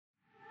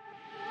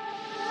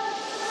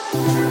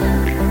Welcome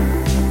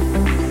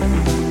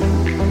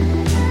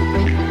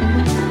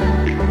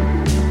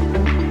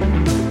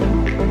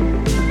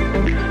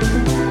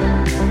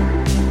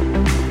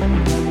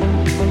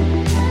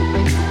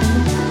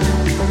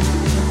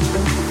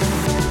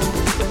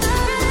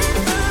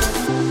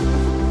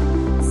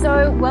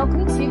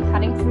to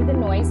Cutting Through the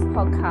Noise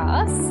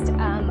podcast.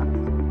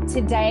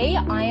 Today,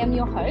 I am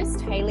your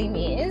host, Hayley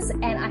Mears,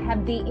 and I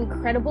have the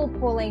incredible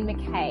Pauline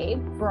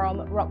McCabe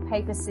from Rock,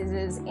 Paper,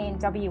 Scissors in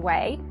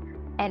WA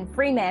and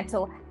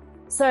Fremantle.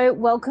 So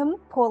welcome,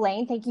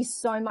 Pauline. Thank you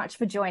so much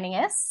for joining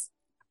us.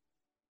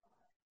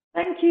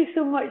 Thank you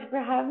so much for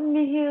having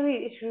me,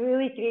 Hayley. It's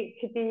really great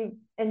to be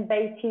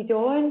invited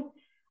on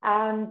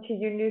to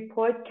your new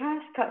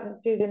podcast, Cutting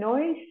Through the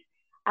Noise.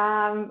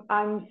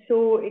 I'm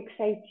so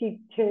excited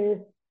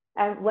to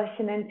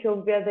listen into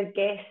all the other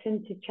guests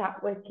and to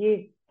chat with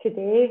you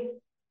today.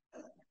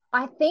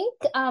 I think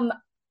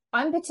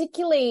I'm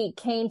particularly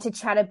keen to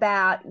chat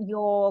about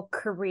your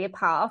career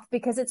path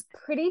because it's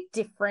pretty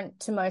different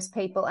to most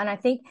people. And I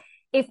think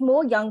if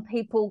more young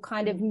people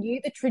kind of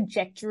knew the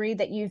trajectory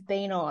that you've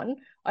been on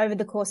over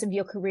the course of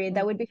your career,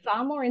 they would be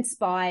far more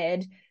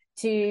inspired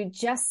to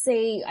just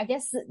see, I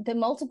guess, the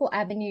multiple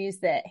avenues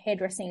that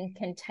hairdressing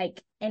can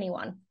take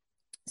anyone.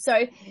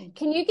 So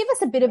can you give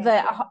us a bit of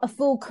a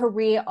full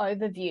career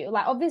overview?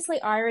 Like, obviously,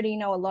 I already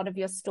know a lot of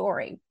your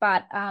story,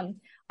 but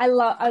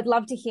I'd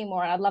love to hear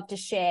more, and I'd love to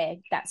share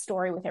that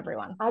story with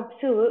everyone.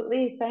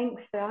 Absolutely.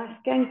 Thanks for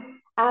asking.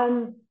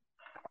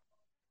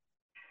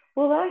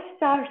 Well, I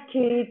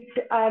started,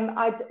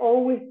 I'd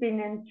always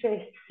been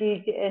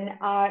interested in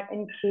art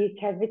and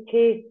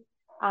creativity,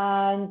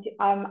 and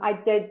I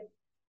did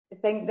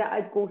think that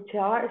I'd go to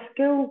art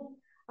school.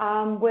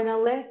 When I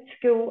left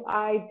school,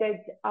 I did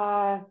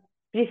a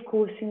brief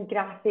course in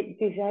graphic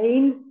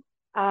design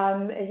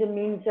as a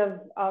means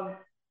of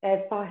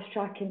fast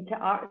tracking to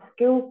art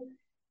school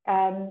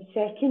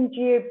second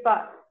year.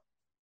 But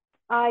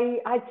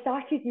I'd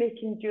started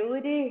making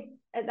jewellery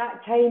at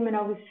that time, and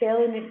I was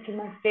selling it to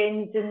my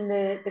friends in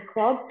the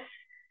clubs,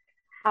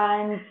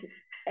 and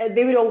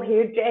they were all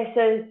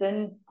hairdressers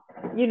and,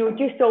 you know,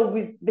 just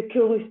always the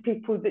coolest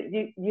people that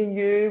you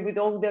knew with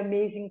all the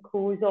amazing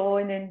clothes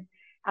on.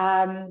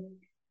 And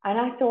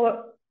I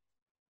thought,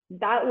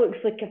 that looks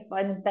like a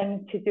fun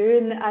thing to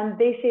do. And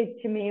they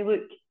said to me,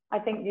 look, I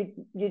think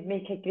you'd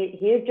make a great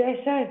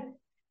hairdresser.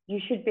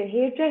 You should be a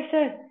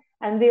hairdresser.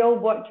 And they all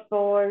worked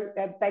for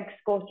big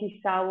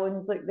Scottish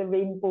salons like the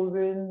Rainbow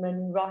Room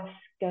and Rusk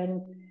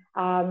and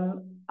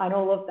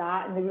all of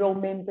that. And they were all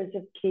members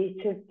of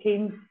creative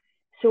teams.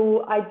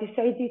 So I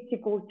decided to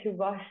go to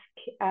Rusk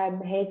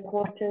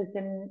headquarters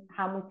in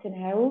Hamilton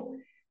Hill,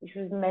 which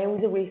was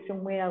miles away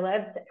from where I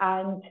lived,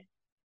 and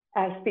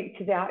speak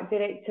to the art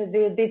director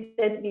there. They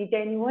didn't need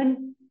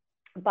anyone,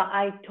 but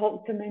I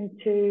talked him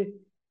into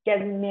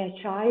giving me a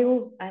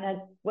trial, and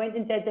I went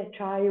and did a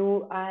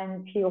trial,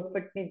 and he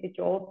offered me the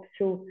job.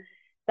 So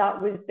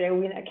that was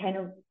brilliant. I kind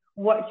of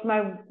worked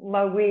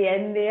my way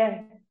in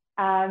there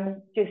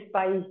just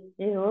by,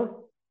 they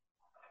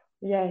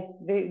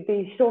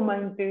saw my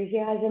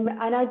enthusiasm,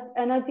 and I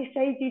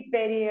decided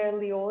very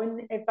early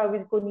on, if I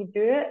was going to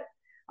do it,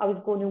 I was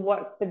going to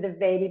work for the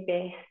very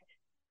best.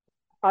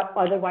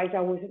 Otherwise, I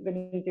wasn't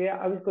going to do it.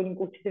 I was going to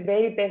go to the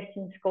very best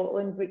in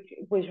Scotland, which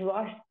was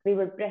Rusk. They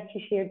were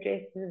British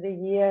Hairdressers of the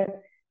Year.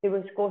 They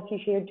were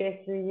Scottish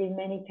Hairdressers of the Year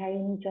many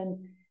times,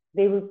 and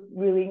they were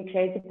really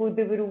incredible.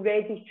 They were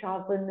already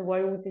travelling the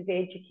world as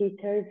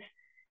educators.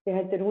 They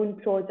had their own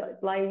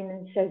product line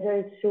and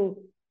scissors. So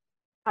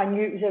I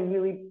knew it was a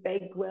really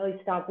big,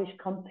 well-established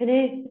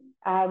company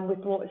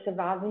with lots of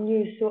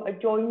avenues. So I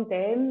joined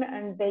them,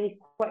 and very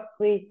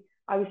quickly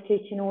I was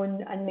taken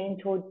on and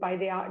mentored by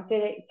the art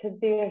director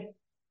there,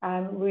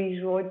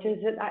 Louise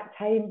Rogers at that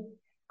time.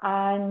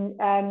 And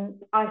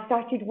I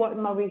started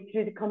working my way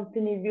through the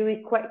company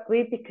really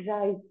quickly because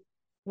I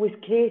was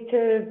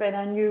creative and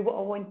I knew what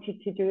I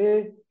wanted to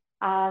do.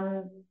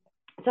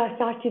 So I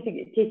started to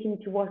get taken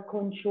to work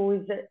on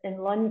shows in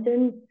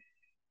London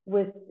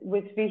with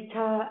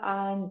Rita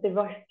and the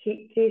Rusk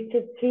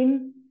creative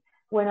team.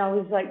 When I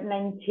was like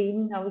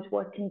 19, I was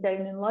working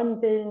down in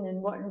London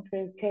and working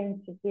for the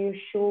Terence Fair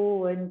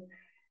show and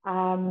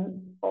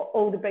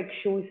all the big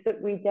shows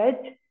that we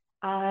did.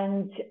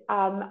 And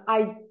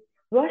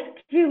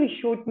Rusk really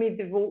showed me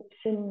the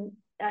ropes and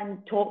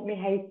taught me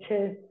how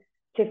to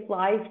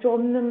fly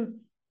from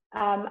them.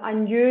 I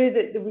knew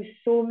that there was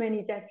so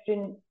many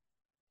different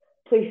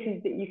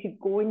places that you could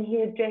go in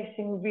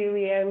hairdressing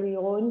really early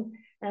on.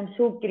 And I'm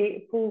so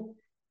grateful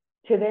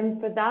to them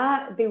for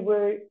that. They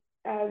were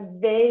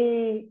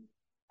very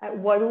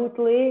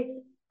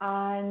worldly,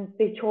 and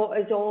they taught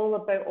us all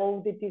about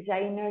all the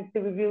designers. They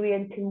were really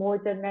into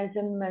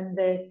modernism and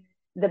the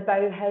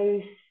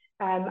Bauhaus,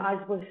 as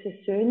was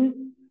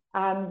Sassoon.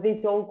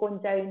 They'd all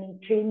gone down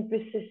and trained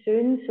with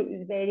Sassoon, so it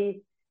was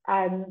very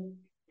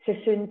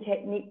Sassoon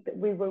technique that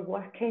we were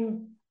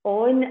working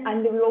on.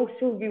 And they were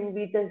also real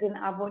leaders in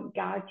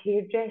avant-garde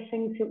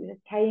hairdressing, so it was a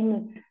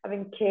time of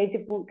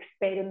incredible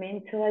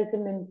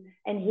experimentalism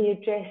in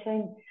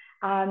hairdressing.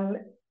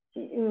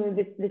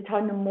 the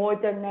turn of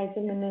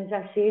modernism, and as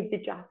I said,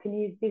 the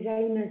Japanese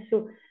designers.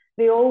 So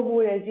they all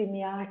wore Izzy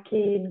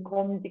Miyake and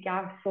Comme des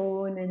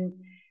Garçons and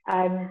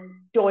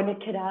Donna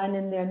Karan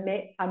and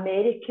the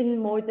American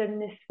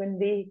modernists when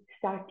they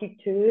started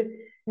too,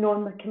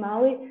 Norma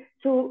Kamali.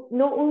 So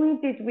not only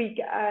did we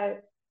get an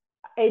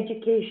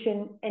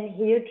education in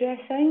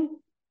hairdressing,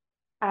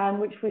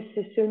 which was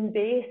Sassoon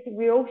based,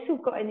 we also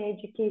got an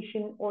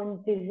education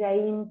on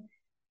design,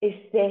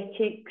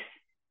 aesthetics,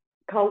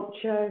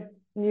 culture,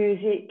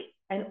 music,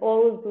 and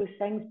all of those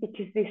things,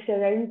 because they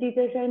surrounded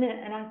us in it.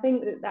 And I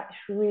think that that's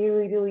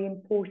really, really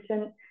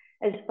important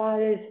as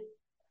far as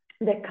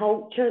the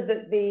culture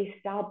that they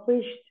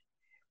established.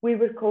 We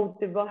were called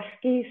the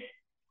Ruskies,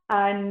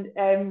 and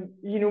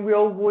we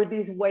all wore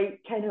these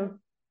white kind of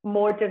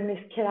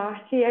modernist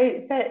karate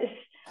outfits,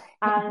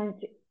 and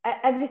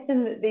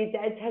everything that they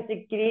did had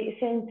a great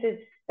sense of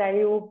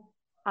style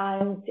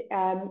and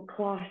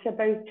class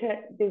about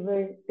it.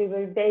 They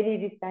were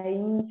very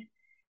refined,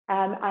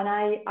 and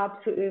I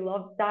absolutely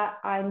loved that.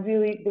 And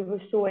really, they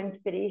were so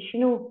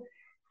inspirational.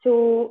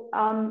 So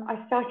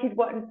I started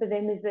working for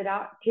them as their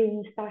art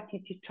team,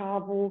 started to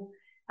travel,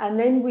 and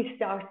then we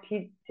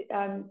started,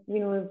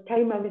 the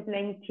time I was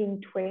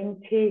 19,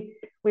 20,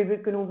 we were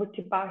going over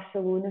to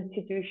Barcelona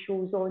to do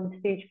shows on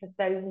stage for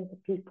thousands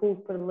of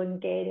people for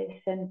Lungeris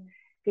and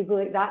people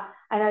like that.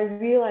 And I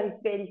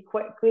realised very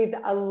quickly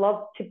that I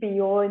loved to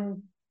be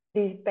on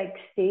these big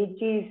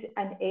stages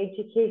and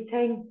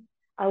educating.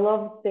 I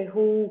loved the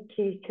whole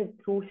creative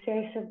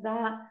process of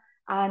that.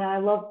 And I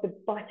loved the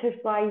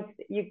butterflies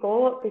that you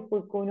got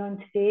before going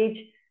on stage.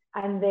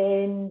 And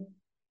then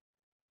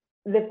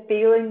the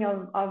feeling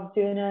of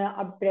doing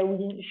a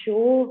brilliant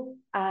show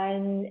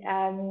and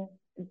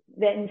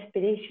the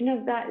inspiration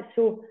of that.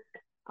 So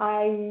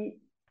I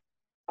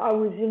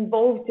was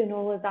involved in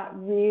all of that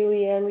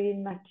really early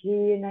in my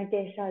career, and I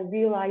guess I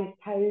realised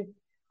how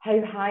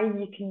high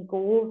you can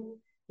go.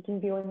 You can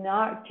be on the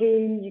art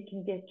team, you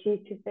can be a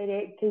creative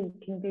director, you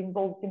can be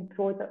involved in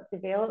product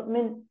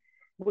development,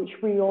 which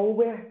we all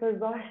were for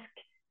Rusk.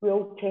 We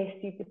all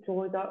tested the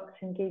products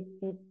and gave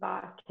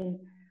feedback, and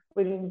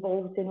were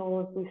involved in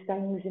all of those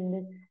things,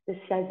 and the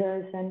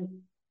scissors.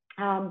 And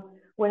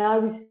when I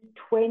was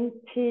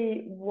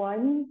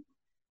 21,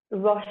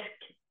 Rusk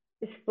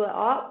split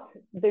up,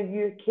 the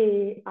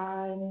UK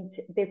and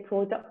the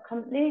product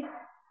company,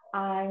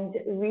 and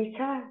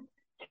Rita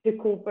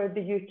took over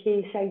the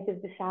UK side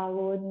of the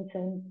salons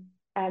and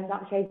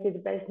that side of the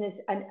business,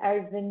 and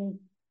Irvin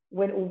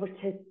went over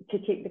to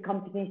take the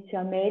company to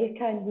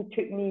America, and he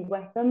took me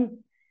with him.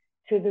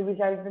 So there was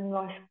Irvin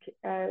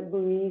Rusk,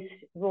 Louise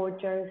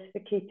Rogers,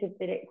 the creative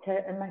director,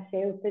 and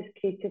myself as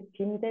creative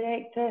team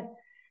director.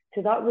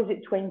 So that was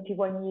at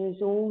 21 years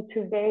old.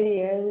 So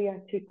very early I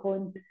took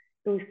on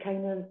those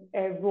kind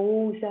of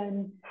roles,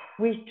 and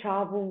we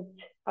travelled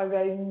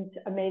around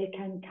America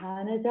and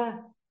Canada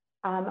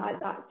at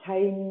that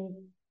time,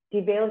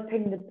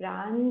 developing the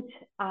brand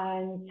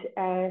and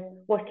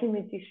working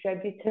with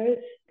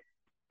distributors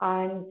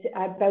and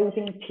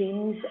building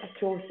teams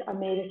across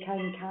America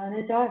and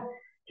Canada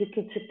who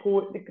could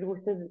support the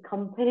growth of the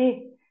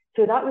company.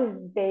 So that was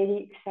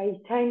very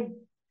exciting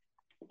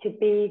to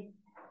be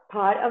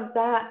part of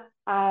that.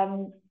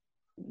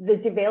 The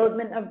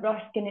development of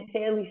Rusk in its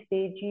early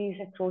stages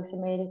across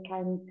America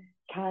and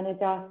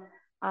Canada,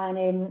 and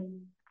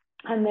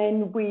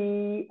then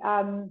we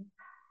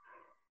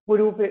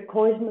were over at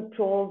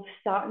Cosmoprov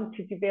starting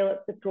to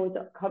develop the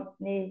product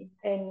company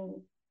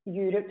in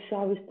Europe. So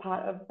I was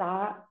part of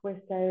that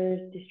with our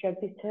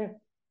distributor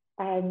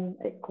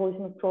at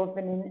Cosmoprov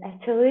in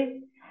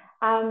Italy.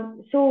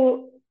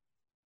 So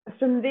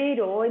from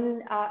there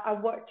on, I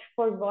worked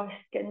for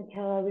Rusk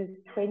until I was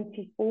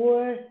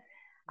 24.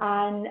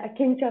 And I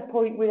came to a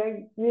point where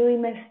I really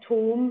missed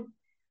home,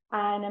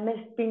 and I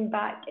missed being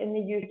back in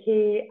the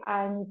UK.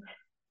 And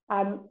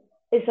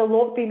it's a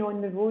lot being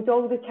on the road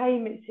all the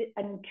time. It's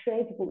an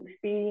incredible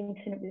experience,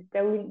 and it was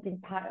brilliant being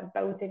part of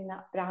building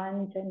that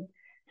brand, and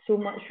so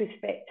much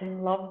respect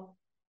and love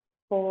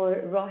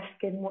for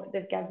Rusk and what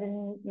they've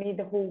given me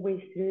the whole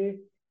way through.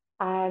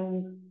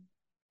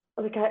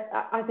 Like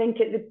I think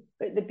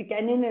at the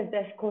beginning of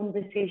this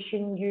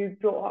conversation, you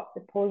brought up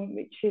the point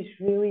which is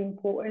really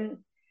important.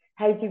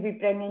 How do we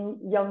bring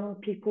in young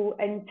people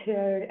into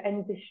our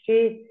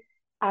industry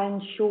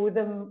and show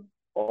them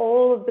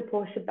all of the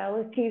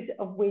possibilities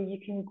of where you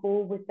can go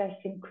with this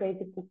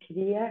incredible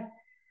career?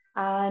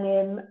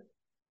 And,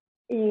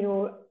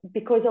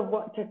 because I've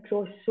worked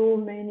across so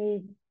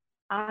many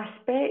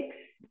aspects,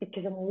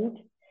 because I'm old,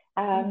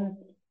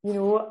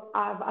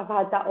 I've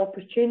had that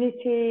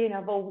opportunity, and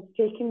I've always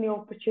taken the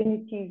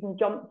opportunities and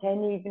jumped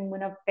in even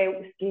when I've felt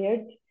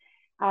scared.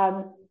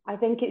 I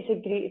think it's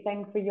a great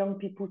thing for young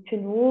people to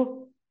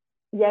know.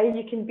 Yeah,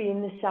 you can be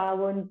in the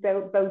salon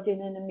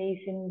building an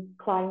amazing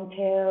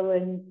clientele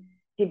and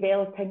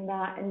developing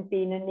that and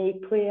being an A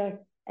player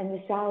in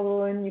the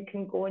salon. You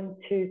can go on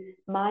to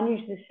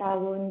manage the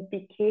salon,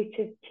 be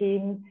creative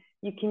team.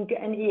 You can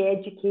get into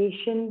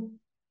education,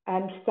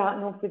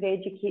 starting off with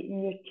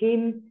educating your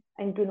team.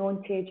 and going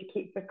on to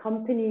educate for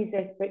companies,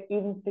 but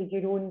even for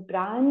your own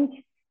brand,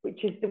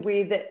 which is the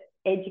way that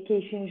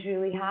education is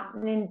really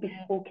happening,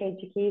 bespoke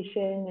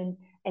education and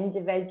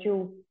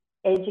individual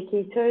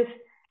educators.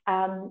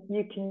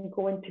 You can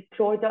go into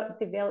product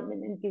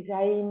development and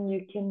design.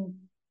 You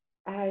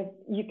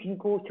can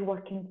go to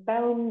work in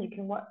film. You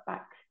can work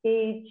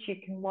backstage. You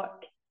can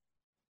work.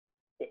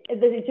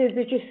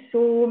 There's just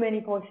so many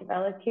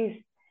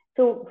possibilities.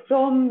 So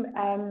from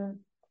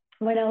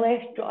when I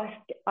left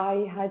Rusk,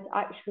 I had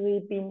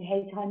actually been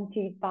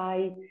headhunted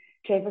by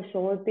Trevor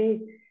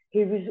Sorby,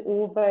 who was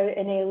over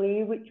in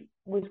LA, which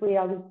was where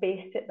I was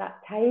based at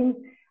that time.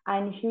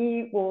 And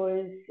he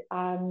was,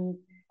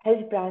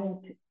 his brand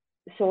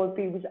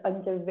Sorby was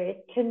under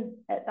Redken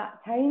at that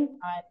time.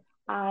 Right.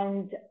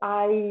 And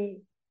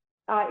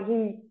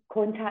he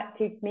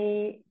contacted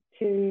me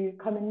to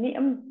come and meet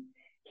him.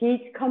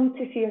 He'd come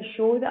to see a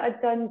show that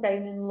I'd done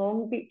down in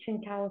Long Beach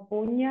in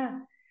California,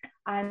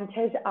 and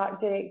his art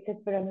director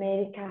for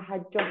America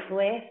had just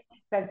left,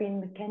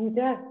 Vivian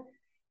McKinder.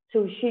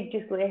 So she'd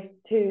just left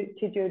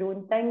to do her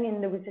own thing,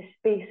 and there was a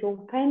space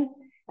open,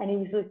 and he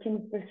was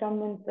looking for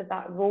someone for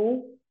that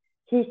role.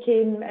 He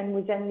came and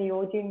was in the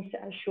audience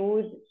at a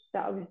show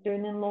that I was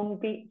doing in Long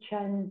Beach,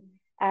 and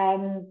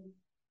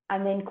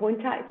then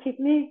contacted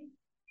me.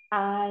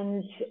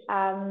 And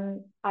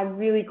I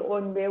really got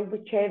on well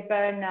with Trevor,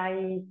 and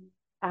I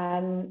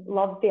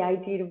loved the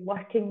idea of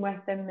working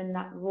with him in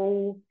that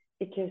role,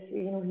 because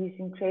he's an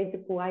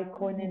incredible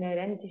icon in our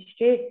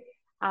industry.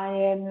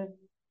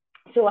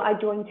 So I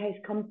joined his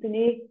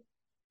company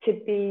to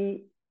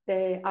be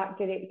the art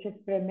director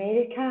for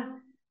America.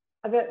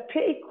 About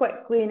pretty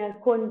quickly in our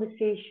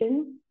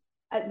conversation,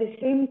 at the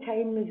same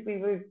time as we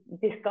were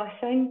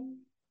discussing,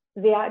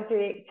 the art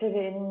director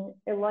in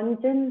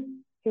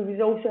London, who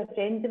was also a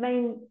friend of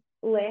mine,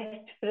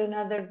 left for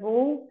another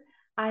role.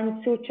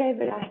 And so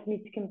Trevor asked me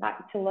to come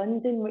back to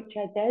London, which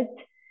I did.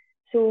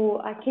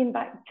 So I came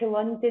back to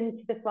London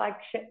to the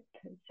flagship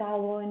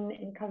salon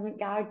in Covent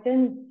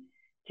Garden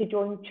to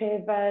join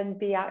Trevor and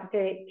be art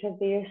director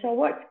there. So I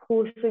worked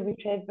closely with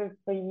Trevor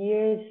for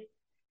years.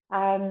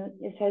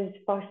 It's his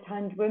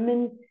first-hand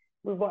woman.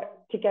 We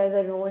worked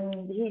together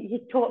on,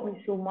 he taught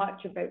me so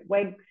much about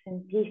wigs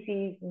and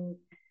pieces and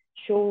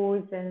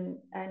shows and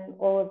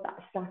all of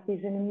that stuff.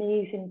 He's an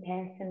amazing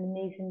person,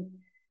 amazing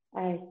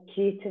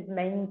creative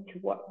mind to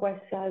work with.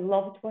 So I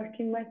loved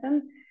working with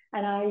him.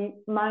 And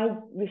my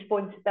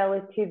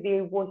responsibility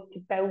there was to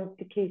build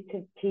the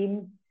creative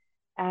team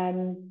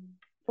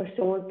for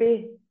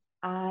Sorby.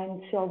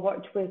 And so I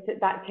worked with,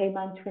 at that time,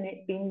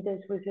 Antoinette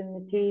Biendes was in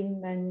the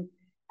team,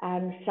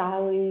 and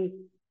Sally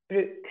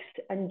Brooks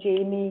and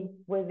Jamie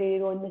were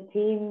there on the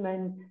team,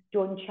 and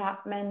John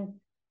Chapman,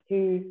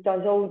 who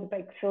does all the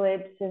big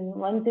celebs in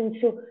London.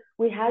 So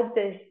we had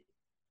this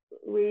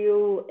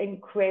real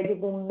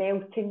incredible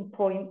melting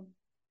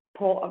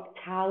pot of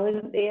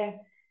talent there.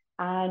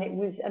 And it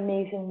was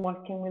amazing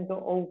working with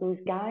all those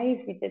guys.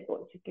 We did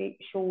lots of great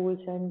shows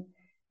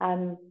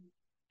and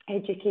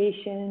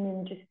education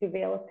and just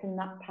developing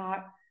that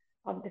part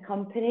of the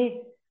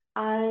company.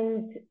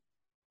 And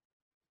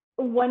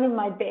one of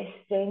my best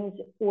friends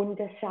owned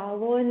a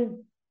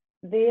salon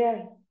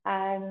there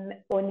on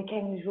the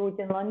King's Road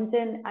in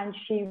London, and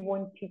she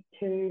wanted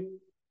to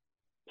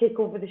take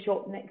over the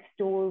shop next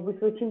door, was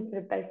looking for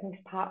a business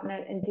partner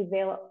and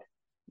develop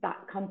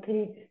that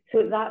company. So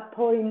at that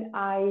point,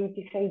 I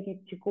decided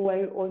to go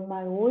out on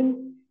my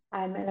own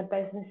in a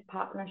business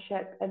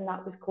partnership, and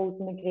that was called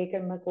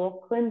McGregor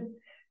McLaughlin.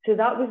 So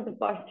that was the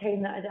first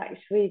time that I'd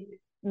actually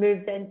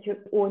moved into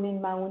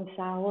owning my own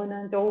salon.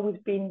 I'd always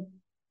been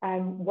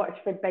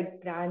worked for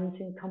big brands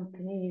and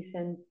companies,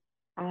 and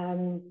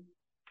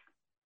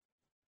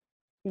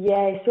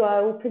so I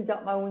opened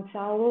up my own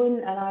salon,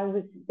 and I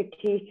was the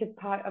creative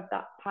part of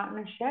that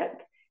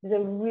partnership. It was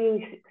a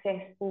really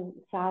successful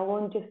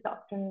salon just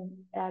up from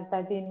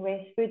Vivian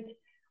Westwood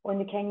on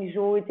the King's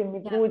Road, and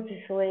with loads of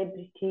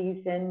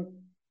celebrities, and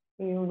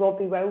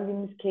Robbie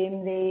Williams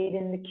came there,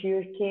 and The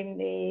Cure came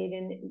there,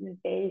 and it was a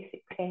very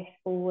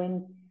successful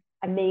and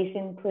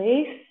amazing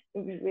place.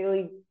 It was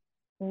really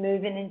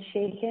moving and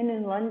shaking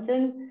in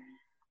London,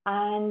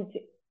 and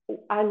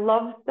I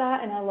loved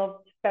that, and I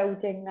loved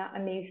building that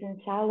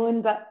amazing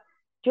salon. But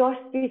just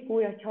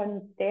before I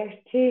turned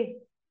 30,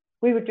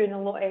 we were doing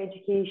a lot of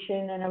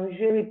education, and I was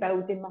really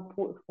building my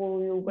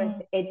portfolio with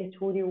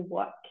editorial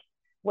work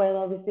while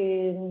I was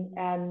there,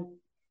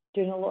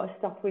 doing a lot of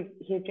stuff with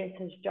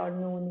Hairdressers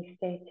Journal and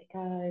Aesthetica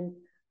and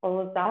all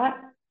of that.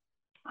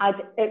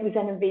 It was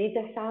an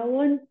Aveda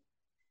salon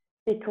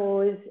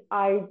because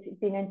I'd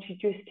been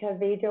introduced to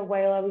Aveda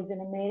while I was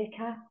in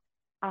America,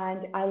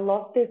 and I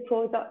loved their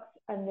products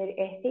and their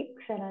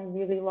ethics, and I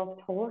really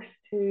loved Horst,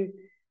 who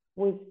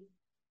was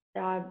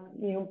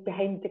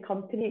behind the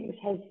company. It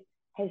was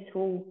his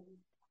whole,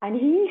 and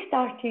he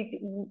started,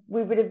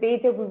 we were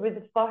Aveda, we were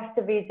the first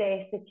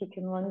Aveda aesthetic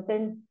in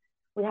London.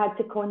 We had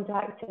to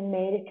contact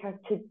America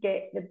to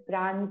get the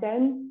brand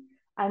in,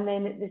 and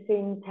then at the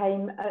same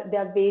time the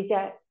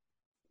Aveda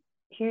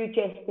huge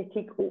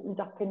aesthetic opened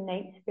up in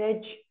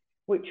Knightsbridge,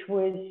 which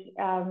was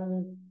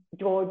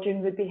George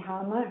and Ruby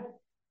Hammer,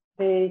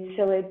 the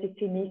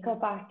celebrity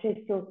makeup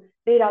artist. So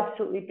they're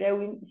absolutely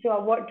brilliant. So I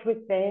worked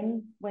with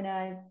them when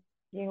I,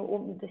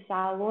 opened the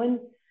salon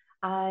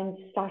and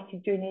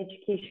started doing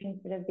education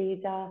for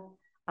Aveda,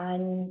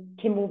 and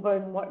came over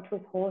and worked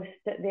with Horst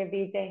at the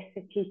Aveda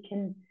Esthétique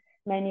in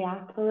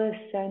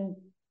Minneapolis. And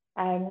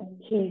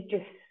he's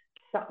just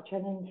such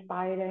an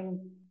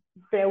inspiring,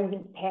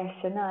 brilliant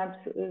person. I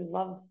absolutely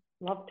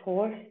loved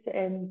Horst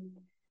and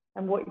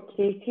what he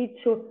created.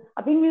 So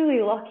I've been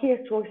really lucky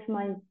across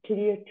my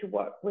career to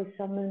work with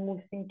some of the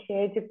most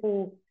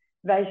incredible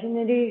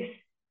visionaries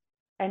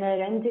in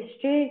our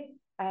industry,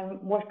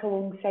 work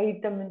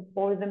alongside them and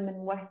for them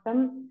and with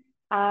them.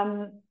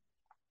 And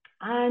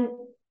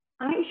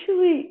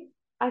actually,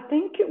 I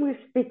think it was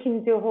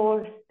speaking to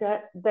Horst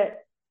that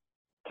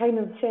kind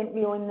of sent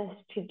me on this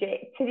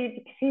trajectory,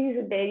 because he's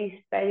a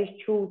very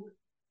spiritual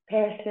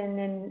person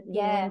and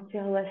into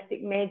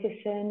holistic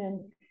medicine, and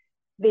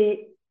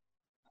the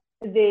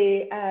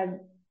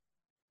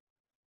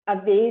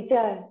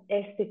Aveda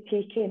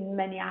Esthétique in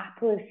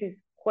Minneapolis is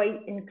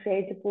quite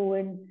incredible,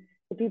 and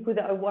the people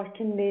that are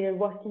working there are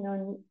working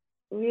on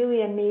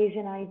really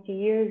amazing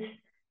ideas.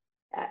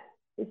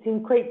 It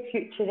seemed quite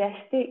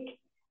futuristic.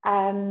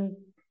 And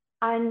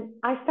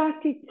I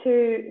started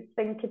to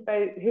think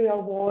about who I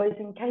was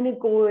and kind of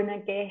go, and I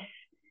guess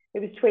it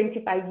was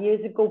 25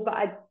 years ago, but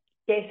I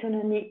guess on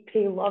a Make,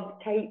 Pray, Love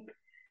type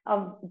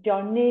of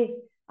journey.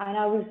 And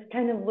I was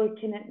kind of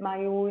looking at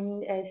my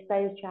own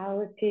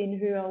spirituality and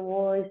who I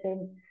was.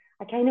 And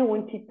I kind of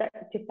wanted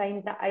to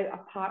find that out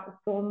apart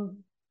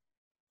from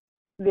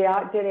the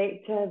art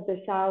director,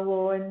 the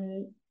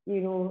salon,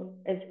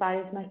 as far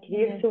as my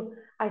career. So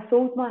I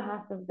sold my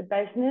half of the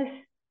business,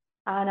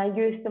 and I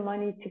used the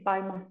money to buy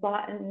my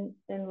flat in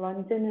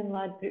London in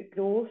Ladbroke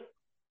Grove,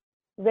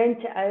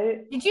 rent it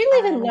out. Did you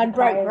live in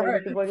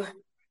Ladbroke Grove?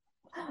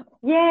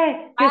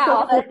 Yeah, just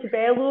off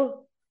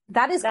Portobello.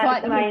 That is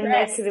quite my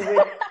neck of the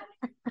woods.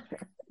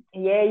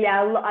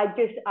 Yeah. I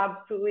just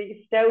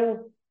absolutely,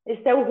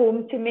 it's still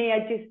home to me. I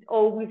just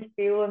always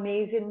feel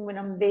amazing when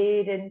I'm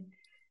there.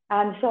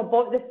 And so I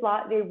bought the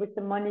flat there with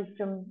the money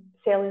from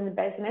selling the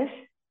business.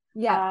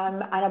 Yeah.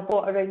 And I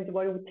bought a round the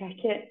world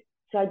ticket.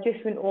 So I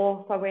just went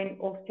off. I went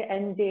off to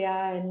India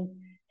and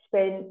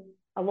spent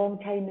a long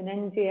time in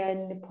India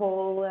and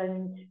Nepal,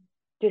 and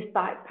just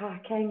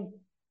backpacking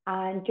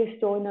and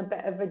just on a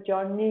bit of a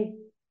journey.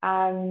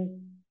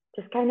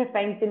 Just kind of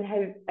finding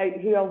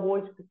out who I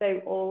was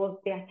without all of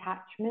the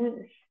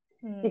attachments.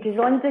 Because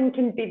London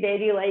can be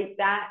very like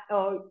that,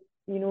 or,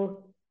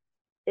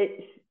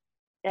 it's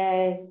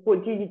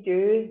what do you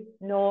do,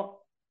 not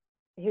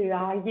who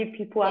are you?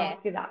 People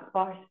ask you that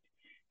first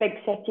big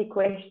city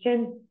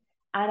question.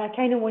 And I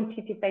kind of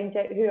wanted to find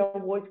out who I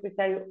was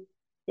without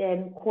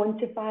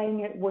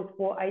quantifying it with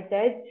what I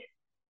did.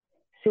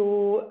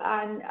 So,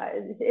 and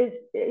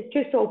it's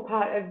just all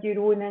part of your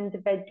own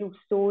individual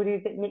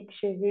story that makes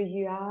you who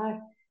you are,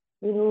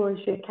 as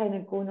you're kind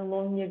of going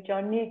along your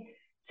journey.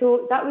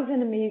 So that was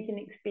an amazing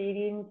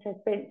experience. I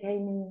spent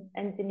time in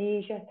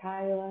Indonesia,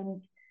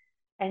 Thailand,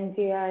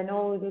 India, and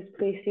all of those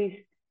places,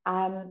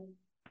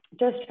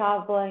 just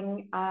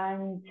traveling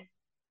and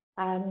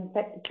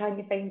trying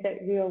to find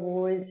out who I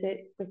was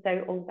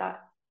without all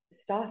that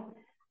stuff.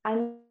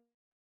 And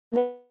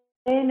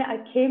then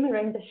I came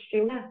around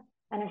Australia,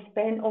 and I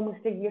spent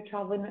almost a year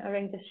traveling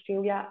around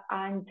Australia.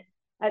 And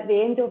at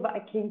the end of it, I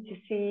came to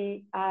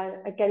see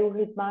a girl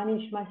who'd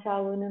managed my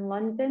salon in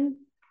London,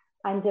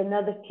 and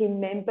another team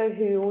member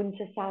who owns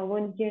a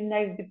salon here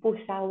now. They're both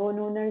salon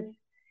owners,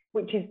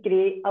 which is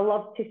great. I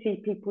love to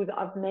see people that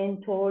I've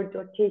mentored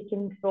or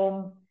taken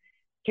from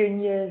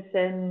juniors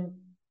and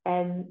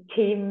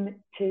team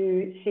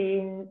to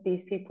seeing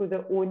these people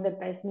that own the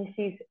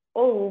businesses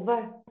all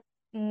over.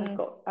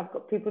 I've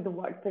got people that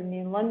work for me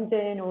in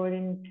London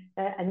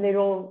and they're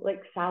all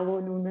like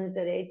salon owners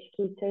or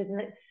educators,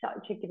 and it's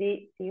such a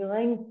great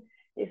feeling.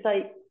 It's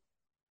like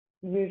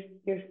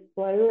your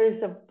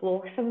flowers have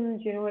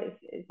blossomed,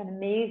 it's an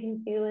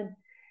amazing feeling.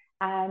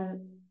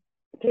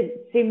 To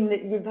seem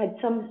that you've had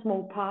some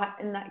small part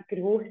in that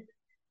growth,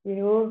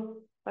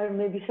 or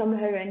maybe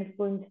somehow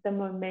influenced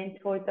them or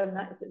mentored them.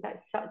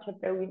 That's such a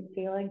brilliant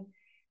feeling.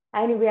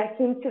 Anyway, I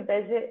came to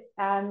visit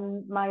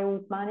my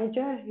old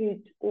manager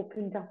who'd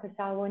opened up a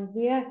salon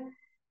here,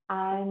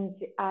 and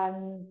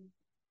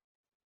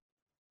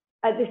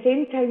at the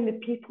same time, the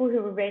people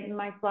who were renting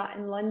my flat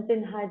in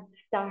London had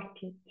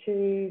started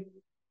to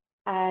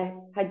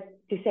had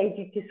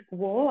decided to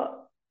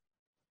squat.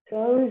 So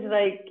I was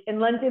like, in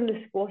London,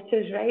 the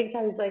squatters' rights.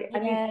 I was like, I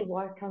need to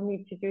work. I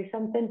need to do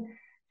something.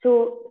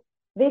 So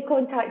they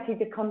contacted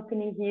the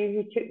company here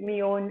who took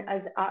me on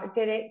as art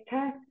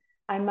director.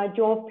 And my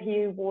job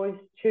here was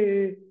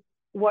to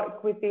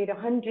work with their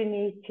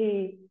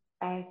 180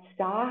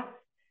 staff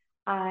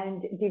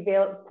and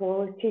develop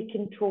quality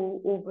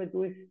control over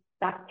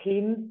that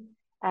team,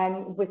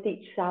 with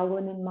each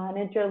salon and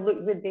manager,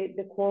 look what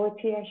the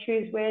quality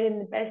issues were in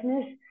the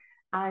business,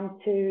 and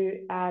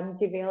to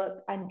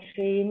develop and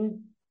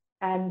train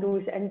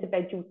those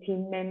individual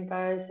team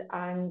members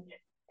and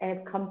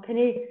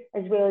company,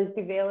 as well as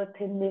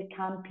developing the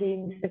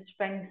campaigns for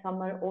spring,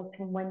 summer,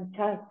 autumn,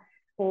 winter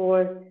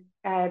for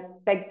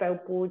big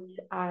billboards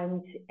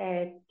and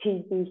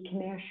TV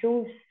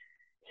commercials.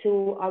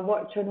 So I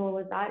worked on all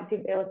of that,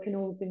 developing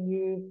all the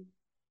new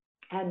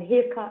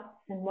haircuts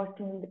and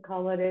working with the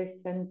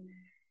colorists and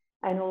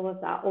all of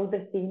that, all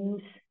the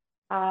themes.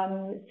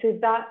 So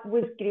that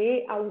was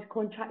great. I was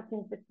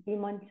contracting for 3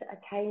 months at a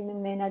time,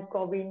 and then I'd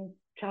go away and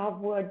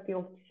travel. I'd be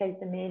off to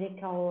South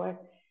America, or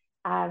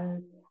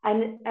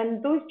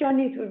and those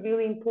journeys were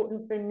really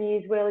important for me,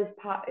 as well as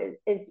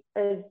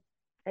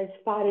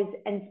far as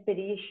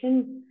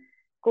inspiration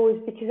goes,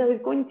 because I was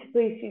going to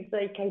places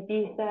like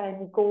Ibiza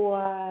and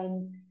Goa,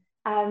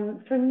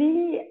 and for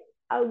me,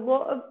 a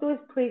lot of those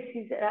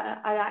places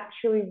are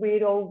actually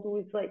where all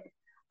those like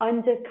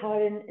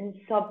undercurrent and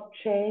sub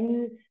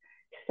trends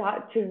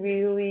start to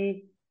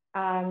really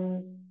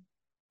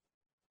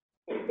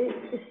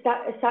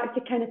start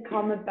to kind of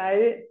come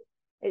about.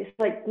 It's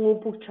like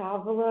global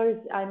travelers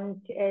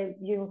and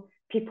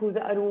people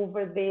that are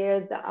over there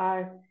that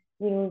are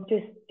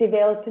just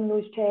developing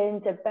those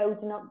trends, or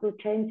building up those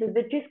trends, so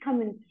they're just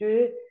coming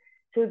through.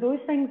 So those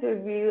things are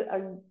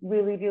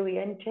really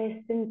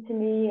interesting to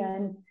me.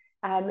 And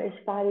as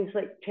far as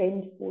like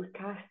trend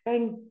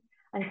forecasting,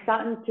 I'm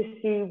starting to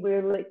see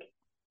where like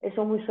it's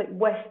almost like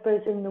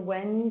whispers in the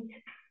wind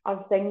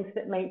of things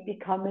that might be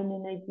coming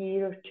in a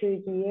year or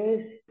 2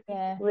 years.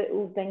 Yeah.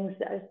 Little things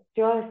that are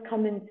just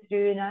coming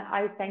through, and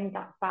I find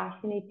that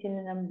fascinating,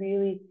 and I'm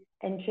really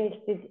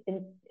interested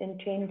in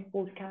trend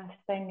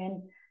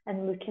forecasting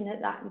and looking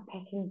at that and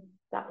picking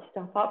that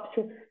stuff up.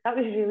 So that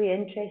was really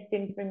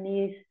interesting for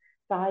me, as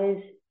far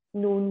as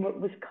knowing what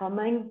was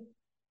coming.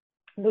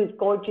 Those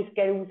gorgeous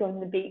girls on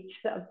the beach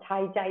that have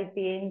tie-dyed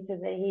the ends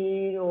of their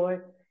hair,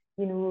 or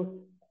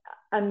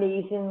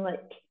amazing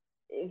like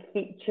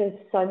featured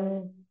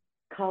sun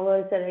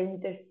colours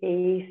around their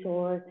face,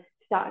 or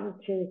starting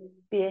to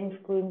be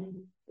influenced,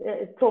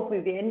 probably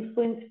the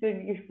influence for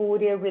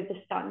Euphoria, where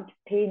they're starting to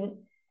paint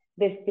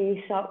their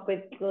face up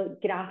with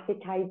like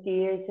graphic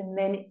ideas, and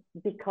then it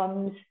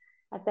becomes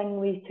a thing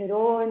later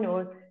on,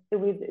 or the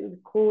way that the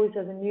clothes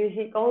or the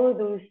music, all of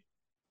those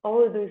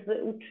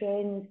little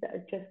trends that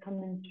are just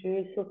coming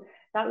through. So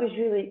that was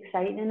really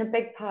exciting, and a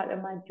big part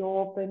of my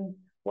job and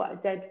what I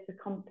did for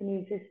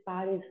companies, as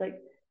far as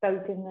like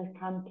building their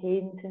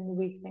campaigns and the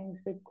way things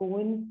were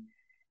going.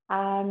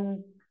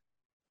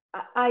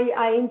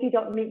 I ended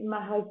up meeting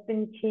my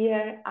husband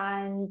here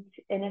and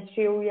in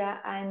Australia,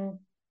 and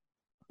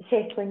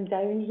settling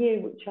down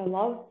here, which I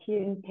loved,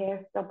 here in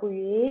Perth,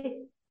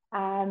 WA.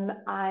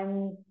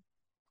 And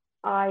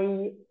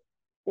I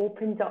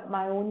opened up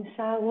my own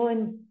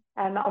salon.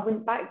 I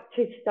went back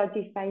to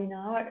study fine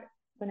art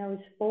when I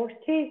was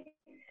 40,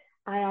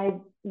 and I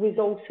was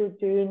also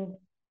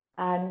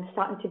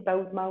starting to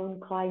build my own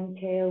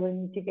clientele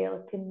and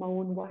developing my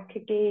own work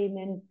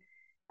again,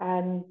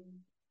 and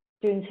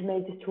doing some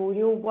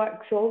editorial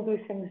work. So all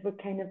those things were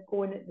kind of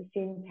going at the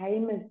same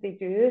time, as they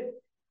do.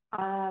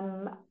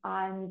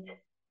 And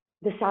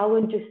the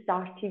salon just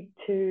started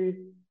to,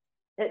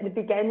 at the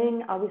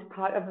beginning, I was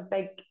part of a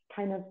big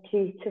kind of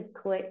creative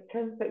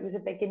collective. It was a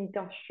big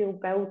industrial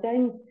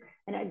building,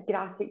 and it had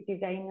graphic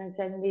designers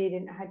in there,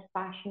 and it had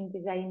fashion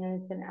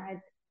designers, and it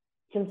had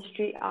some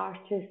street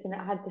artists, and it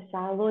had the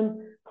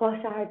salon.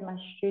 Plus I had my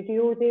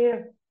studio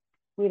there,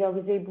 where I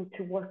was able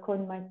to work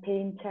on my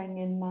painting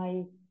and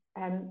my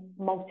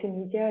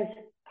multimedia as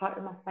part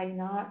of my fine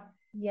art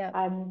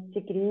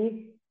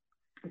degree.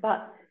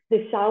 But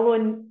the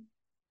salon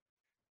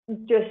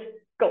just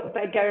got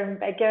bigger and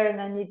bigger, and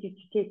I needed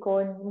to take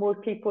on more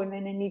people, and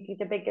then I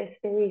needed a bigger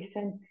space,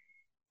 and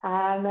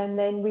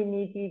then we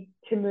needed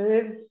to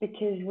move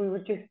because we were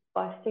just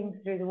busting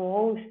through the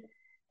walls.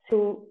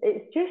 So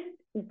it's just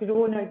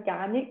grown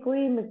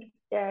organically.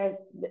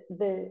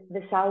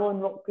 The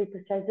salon Rock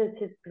Paper Scissors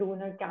has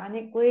grown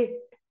organically,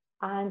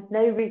 and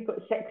now we've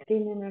got 16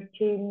 in our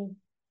team.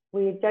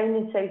 We're down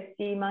in South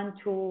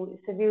Fremantle.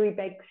 It's a really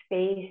big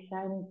space,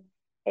 and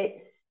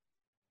it's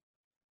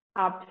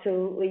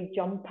absolutely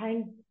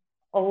jumping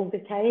all the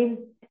time.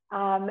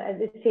 At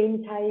the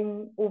same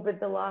time, over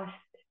the last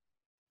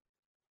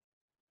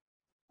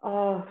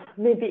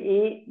maybe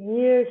 8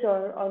 years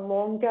or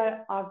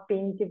longer, I've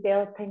been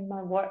developing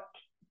my work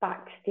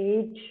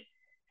backstage.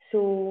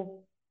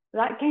 So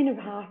that kind of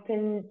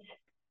happened.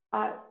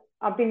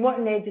 I've been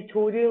working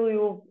editorially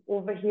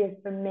over here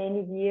for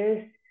many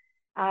years,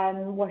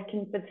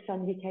 working for the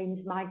Sunday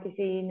Times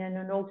magazine and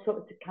on all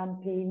sorts of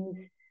campaigns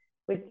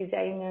with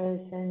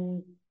designers,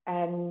 and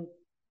I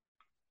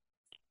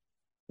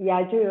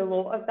do a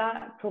lot of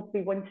that,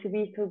 probably once a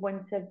week or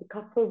once every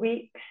couple of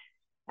weeks,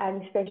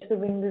 especially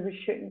when we were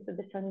shooting for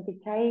the Sunday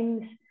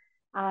Times.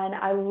 And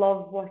I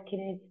love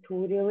working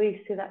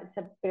editorially, so that's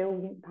a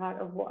brilliant part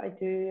of what I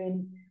do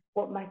and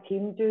what my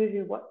team do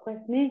who work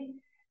with me.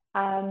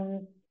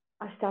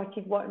 I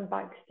started working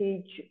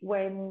backstage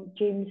when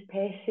James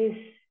Pessis,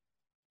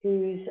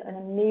 who's an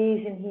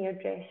amazing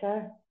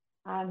hairdresser,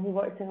 He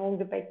worked on all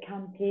the big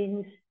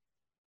campaigns.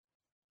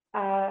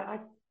 I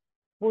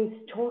was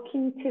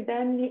talking to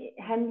them.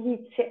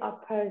 He'd set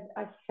up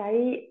a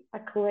site, a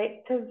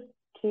collective,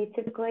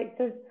 creative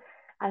collective.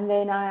 And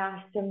then I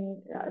asked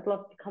him, I'd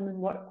love to come and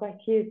work with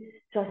you.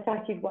 So I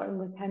started working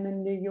with him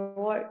in New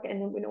York, and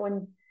then went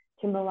on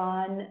to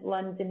Milan,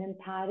 London, and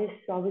Paris.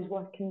 So I was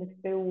working the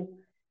full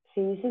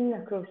season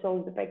across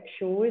all the big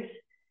shows.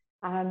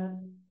 So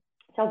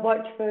I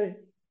worked for,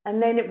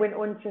 and then it went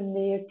on from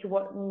there to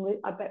working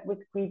a bit with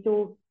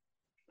Guido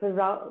for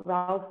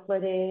Ralph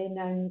Lauren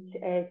and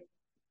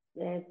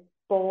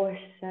Boss,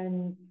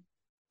 and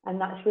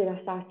that's where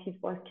I started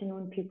working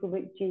on people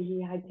like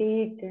Gigi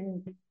Hadid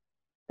and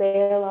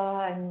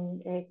Bella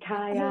and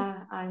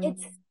Kaya. And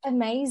it's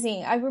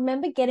amazing. I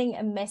remember getting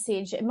a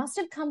message. It must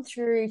have come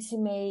through to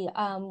me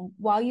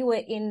while you were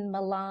in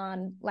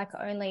Milan, like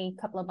only a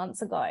couple of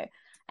months ago.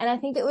 And I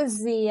think it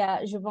was the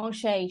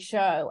Givenchy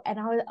show. And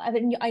I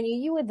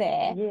knew you were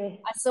there. yeah,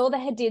 I saw the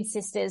Hadid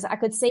sisters. I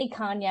could see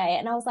Kanye.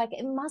 And I was like,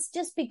 it must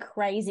just be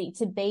crazy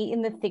to be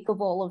in the thick of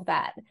all of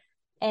that.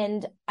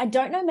 And I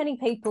don't know many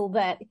people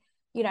that,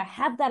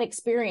 have that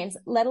experience,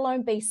 let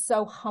alone be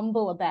so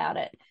humble about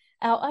it.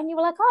 And you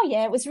were like, oh,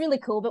 yeah, it was really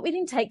cool, but we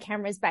didn't take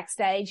cameras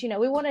backstage.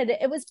 We wanted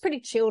it. It was pretty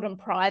chilled and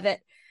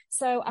private.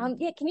 So,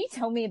 yeah, can you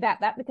tell me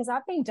about that? Because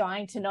I've been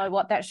dying to know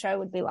what that show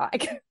would be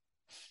like.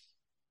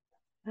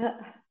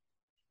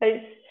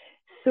 it's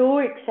so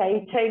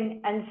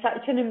exciting and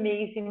such an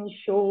amazing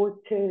show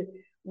to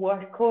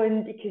work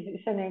on, because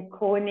it's an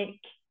iconic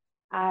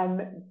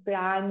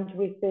brand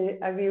with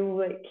a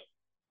real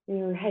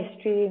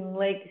history and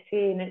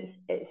legacy, and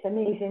it's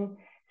amazing.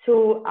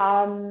 So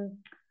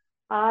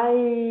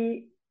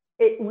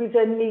it was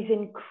in these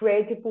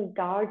incredible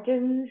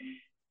gardens,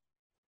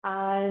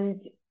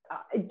 and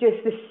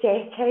just the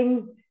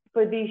setting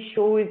for these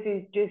shows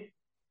is just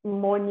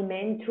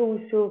monumental.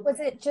 So Was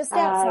it just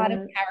outside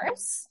of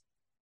Paris?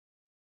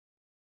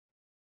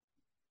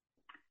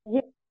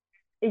 yeah,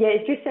 yeah,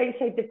 it's just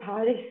outside of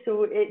Paris.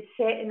 So it's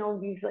set in all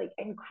these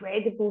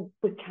incredible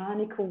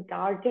botanical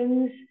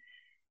gardens,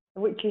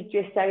 which is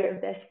just out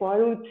of this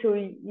world. So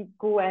you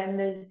go in,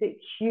 there's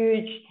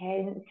huge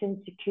tents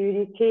and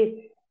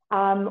security.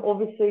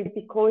 Obviously,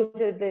 because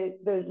of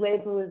the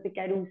level of the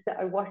girls that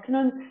are working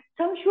on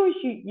some shows,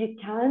 you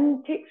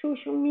can take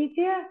social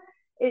media.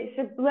 It's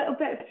a little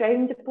bit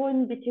frowned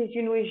upon because, as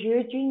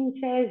Eugene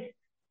says,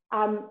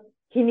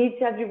 you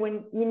need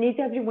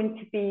everyone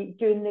to be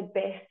doing the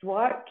best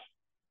work.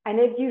 And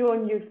if you're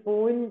on your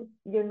phone,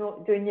 you're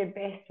not doing your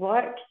best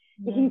work.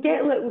 You can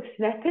get little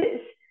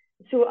snippets.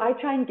 So I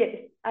try and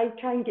get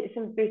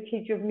some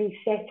footage of me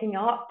setting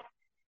up,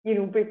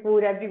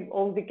 before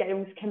all the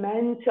girls come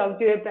in. So I'll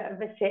do a bit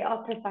of a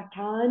setup if I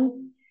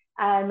can.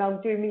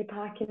 I'll do me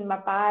packing my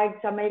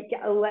bags. I might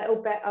get a little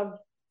bit of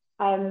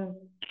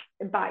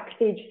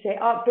backstage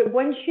setup. But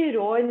once you're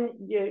on,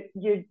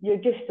 you're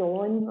just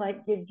on.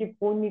 Your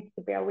phone needs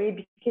to be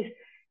away, because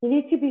you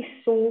need to be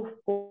so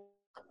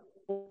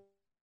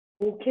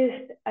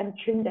focused and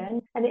tuned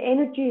in, and the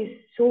energy is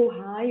so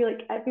high.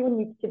 Everyone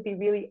needs to be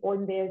really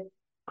on their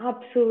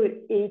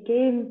absolute A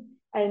game,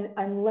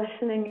 and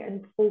listening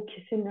and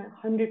focusing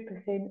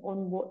 100%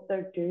 on what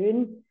they're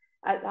doing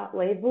at that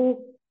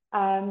level.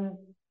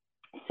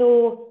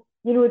 So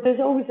there's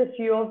always a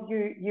few of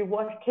you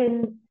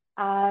working.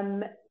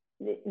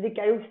 The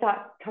girls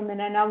start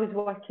coming in. I was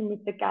working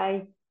with the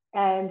guy,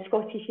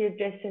 Scottish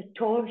hairdresser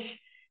Tosh,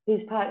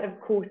 who's part of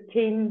core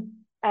team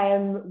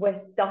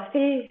with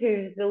Duffy,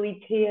 who's the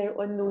lead here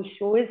on those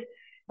shows.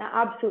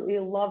 I absolutely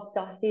love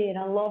Duffy, and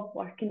I love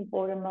working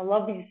for him. I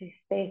love his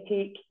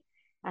aesthetic,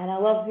 and I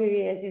love who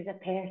he is as a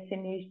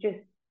person. He's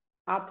just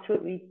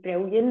absolutely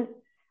brilliant,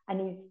 and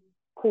his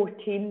core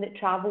team that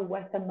travel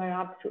with him are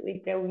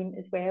absolutely brilliant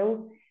as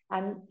well.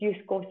 And a few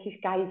Scottish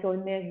guys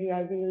on there who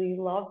I really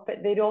love,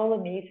 but they're all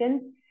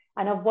amazing.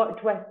 And I've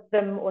worked with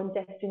them on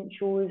different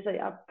shows.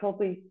 I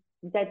probably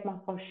did my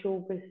first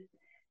show with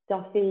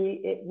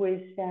Duffy. It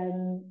was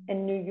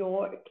in New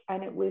York,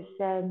 and it was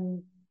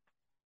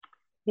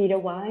Vera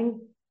Wang,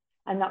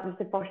 and that was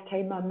the first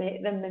time I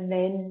met them. And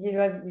then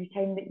every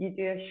time that you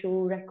do a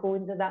show, Rick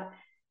Owens or that,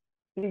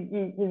 you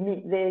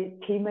meet the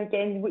team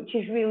again, which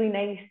is really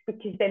nice,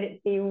 because then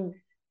it feels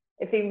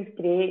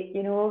great,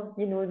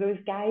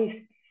 those guys.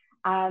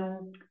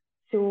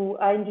 So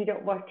I ended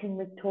up working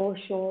with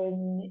Tosh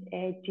on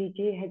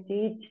Gigi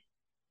Hadid,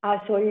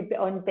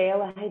 on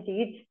Bella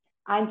Hadid,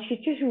 and she's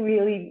just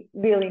really,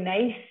 really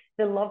nice.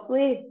 They're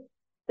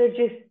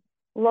just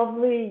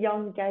lovely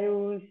young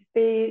girls.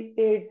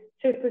 They're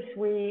super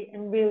sweet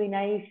and really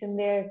nice, and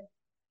they're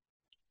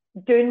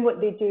doing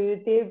what they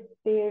do.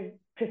 They're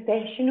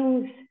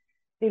professionals.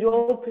 They're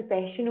all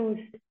professionals,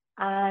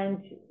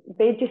 and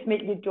they just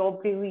make your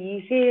job really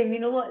easy. I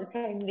mean, a lot of the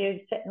time they're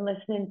sitting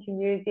listening to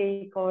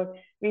music or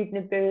reading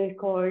a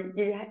book, or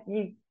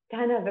you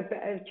can have a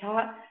bit of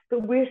chat,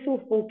 but we're so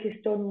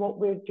focused on what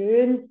we're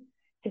doing.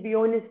 To be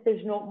honest,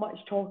 there's not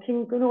much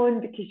talking going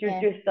on, because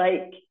you're just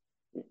 100%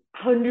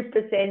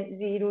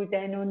 zeroed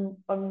in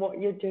on what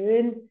you're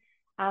doing.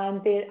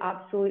 and they're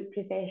absolute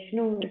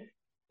professionals.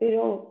 They're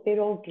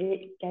all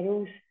great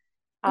girls.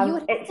 You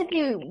would have to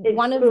be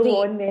one It's of full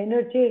the, on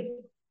energy.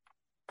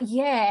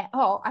 yeah,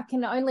 oh, I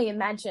can only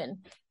imagine.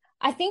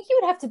 I think you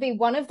would have to be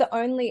one of the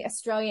only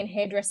Australian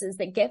hairdressers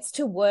that gets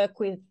to work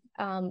with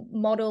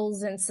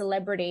models and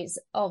celebrities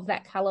of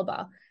that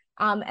caliber.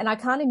 And I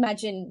can't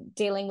imagine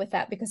dealing with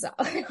that because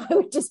I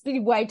would just be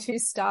way too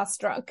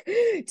starstruck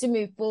to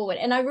move forward.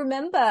 And I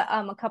remember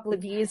a couple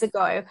of years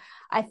ago,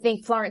 I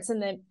think Florence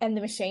and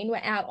the Machine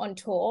were out on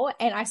tour,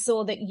 and I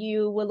saw that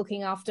you were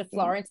looking after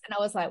Florence, and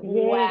I was like,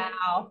 Yes,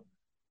 wow,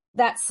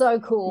 that's so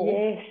cool.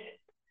 yes,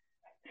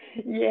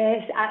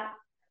 yes.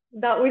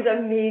 That was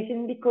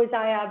amazing because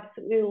I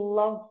absolutely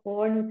love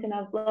Florence and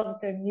I've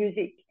loved her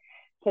music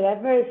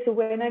forever. So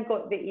when I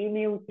got the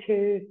email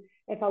to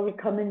if I would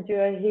come and do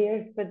her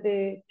hair for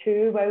the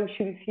tour while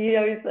she was here,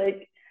 I was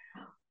like,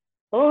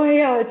 oh my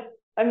God,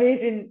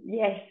 amazing.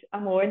 Yes,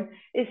 I'm on.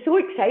 It's so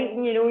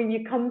exciting, when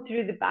you come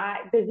through the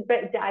back, there's a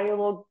bit of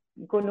dialogue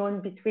going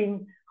on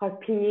between her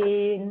PA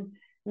and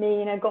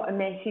me, and I got a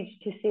message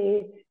to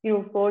say,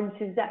 Florence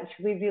is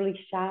actually really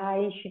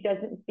shy. She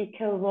doesn't speak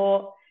a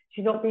lot.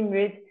 She's not being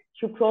rude.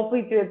 She'll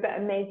probably do a bit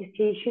of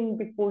meditation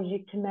before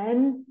you come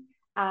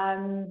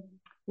in.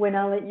 When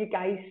I let you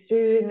guys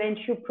through, and then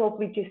she'll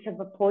probably just have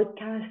a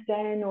podcast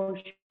in, or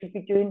she'll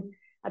be doing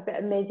a bit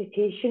of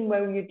meditation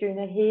while you're doing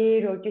her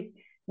hair, or just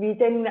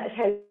reading. That's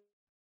how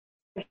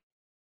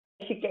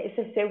she gets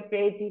herself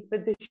ready for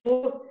the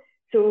show.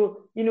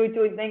 So, don't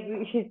think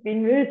that she's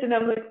been rude. And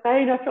I'm like,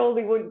 fine, I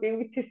probably won't be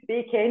able to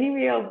speak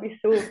anyway. I'll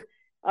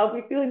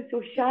be feeling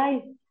so shy.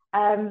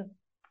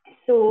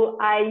 So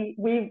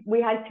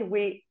we had to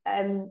wait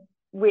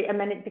a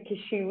minute because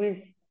she was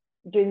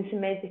doing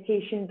some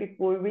meditation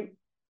before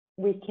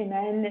we came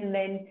in, and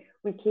then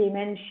we came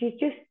in. She's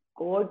just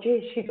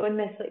gorgeous. She's on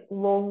this like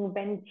long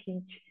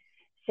vintage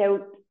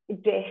silk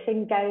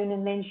dressing gown,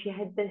 and then she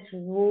had this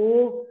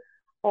row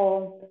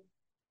of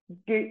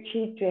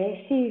Gucci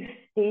dresses,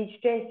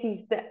 stage dresses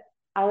that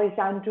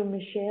Alessandro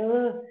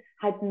Michele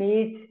had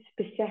made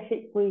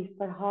specifically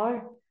for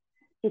her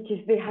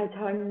because they had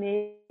her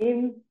name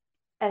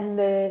in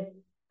the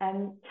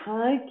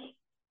tag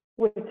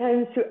with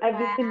him. So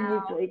everything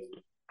was Wow. like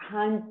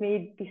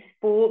handmade,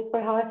 bespoke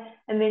for her.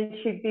 And then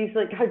she'd these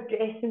like her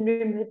dressing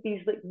room had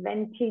these like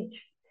vintage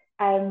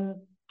kind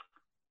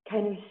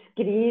of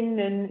screen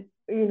and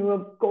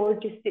a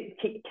gorgeous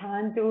diptych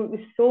candle. It was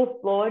so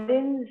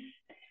Florence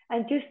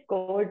and just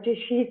gorgeous.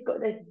 She's got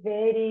this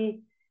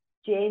very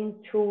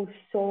gentle,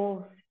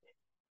 soft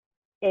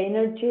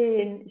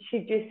energy, and she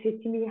just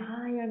said to me,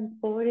 "Hi, I'm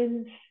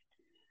Florence,"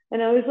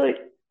 and I was like,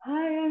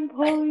 "Hi, I'm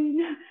Pauline.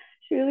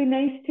 It's really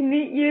nice to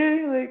meet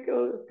you." Like,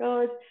 oh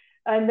God.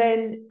 And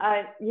then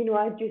I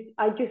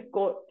just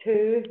got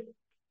to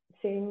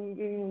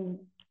saying,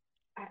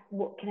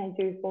 what can I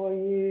do for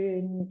you?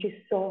 And just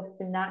soft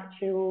and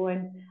natural.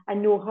 And I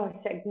know her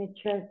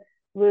signature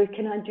look,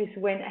 and I just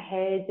went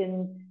ahead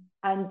and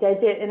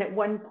did it. And at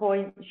one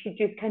point, she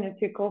just kind of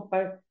took off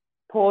her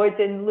pod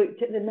and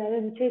looked at the mirror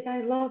and said,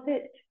 "I love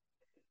it."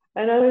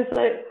 And I was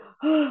like,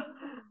 oh,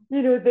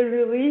 the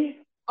relief.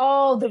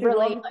 Oh, the She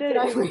relief. loved I can it.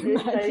 It was only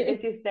just like, imagine.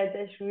 it just did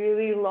this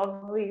really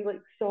lovely,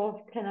 like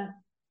soft kind of,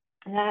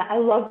 and I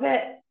love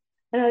it.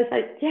 And I was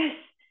like, yes.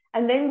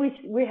 And then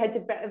we had a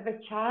bit of a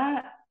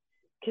chat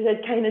because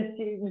I'd kind of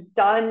was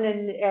done,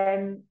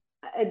 and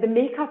the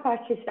makeup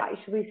artist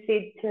actually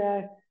said to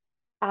her,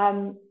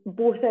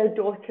 both our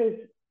daughters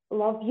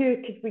love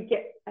you. Could we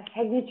get a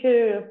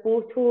signature or a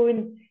photo?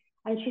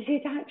 And she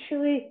said,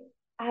 actually,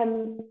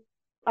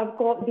 I've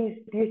got these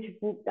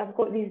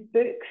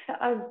books that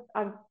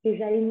I've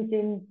designed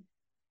and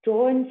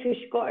drawn. So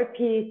she got her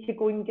PA to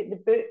go and get the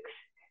books.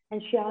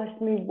 And she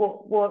asked me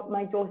what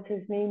my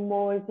daughter's name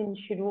was, and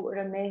she wrote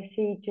her a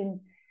message.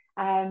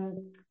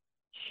 And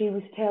she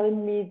was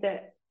telling me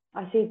that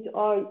I said,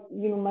 oh,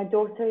 my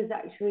daughter is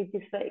actually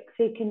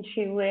dyslexic, and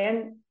she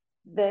learned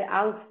the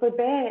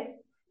alphabet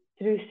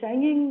through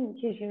singing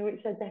because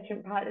it's a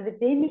different part of the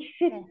brain. And she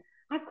said, Yeah.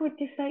 I've got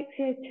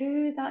dyslexia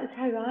too. That's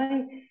how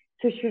I.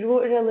 So she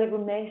wrote her a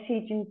little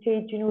message and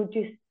said,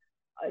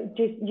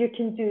 just you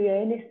can do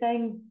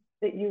anything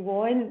that you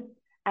want.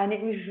 And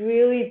it was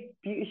really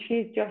beautiful.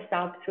 She's just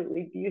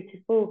absolutely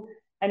beautiful.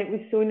 And it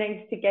was so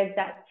nice to give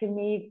that to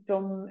me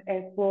from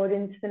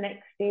Florence the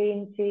next day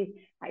and say,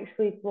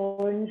 actually,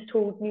 Florence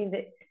told me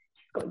that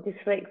she's got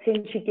dyslexia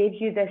and she gave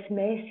you this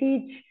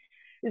message.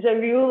 It was a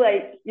real,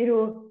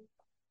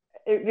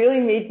 it really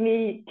made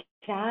me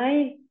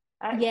cry,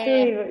 Yeah.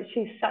 actually. But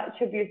she's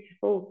such a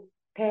beautiful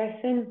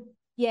person.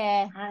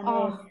 Yeah. And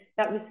Oh,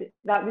 that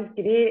was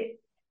great.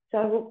 So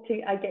I hope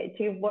I get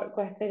to work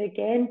with her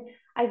again.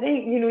 I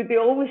think they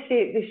always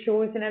say at the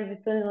shows and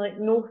everything like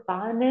no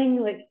fanning.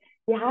 Like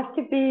you have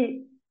to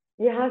be,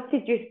 you have to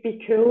just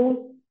be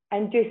cool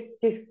and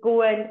just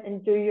go in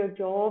and do your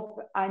job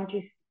and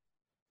just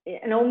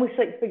and almost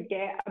like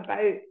forget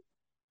about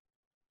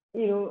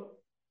you know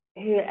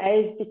who it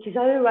is because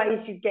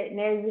otherwise you get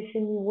nervous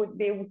and you won't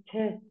be able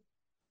to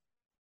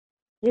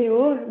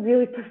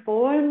really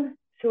perform.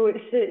 So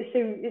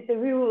it's a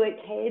real like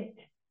head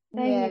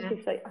thing. Yeah. It's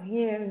just like, oh,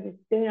 yeah, I'm just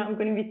doing it. I'm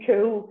going to be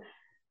cool.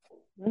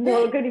 I'm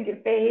not going to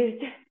get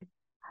phased.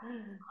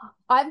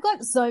 I've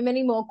got so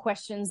many more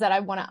questions that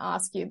I want to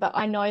ask you, but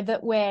I know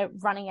that we're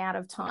running out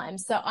of time.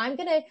 So I'm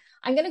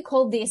gonna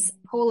call this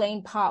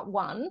Pauline part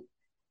 1,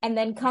 and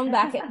then come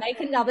back and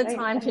make another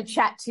time to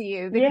chat to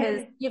you,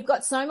 because you've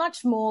got so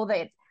much more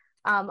that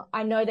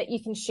I know that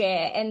you can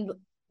share, and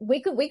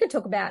we could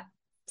talk about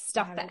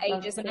stuff for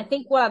ages. And I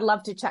think what I'd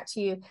love to chat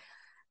to you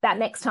that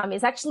next time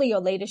is actually your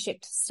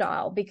leadership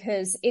style,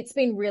 because it's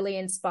been really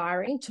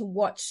inspiring to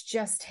watch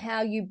just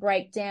how you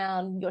break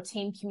down your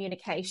team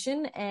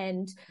communication.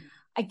 And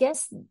I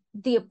guess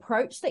the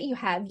approach that you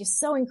have, you're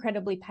so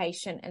incredibly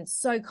patient and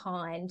so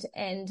kind.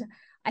 And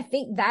I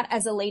think that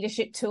as a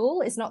leadership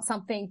tool is not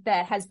something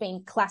that has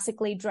been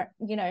classically,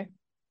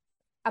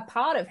 a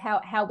part of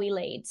how we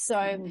lead. So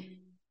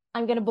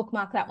I'm going to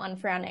bookmark that one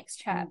for our next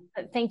chat.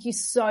 But thank you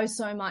so,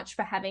 so much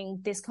for having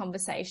this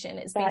conversation.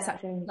 It's been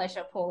such a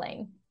pleasure,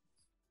 Pauline.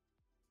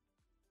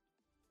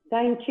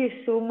 Thank you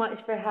so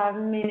much for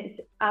having me. It's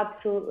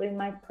absolutely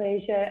my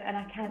pleasure, and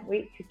I can't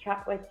wait to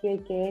chat with you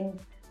again.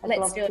 I'd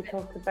love to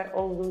talk about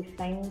all those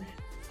things.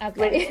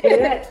 Okay. Let's do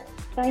it.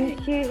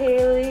 Thank you,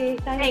 Hayley.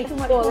 Thanks so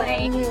much for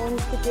having me on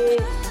today.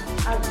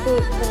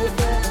 Absolute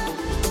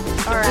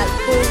pleasure. All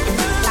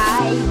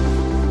right. Bye.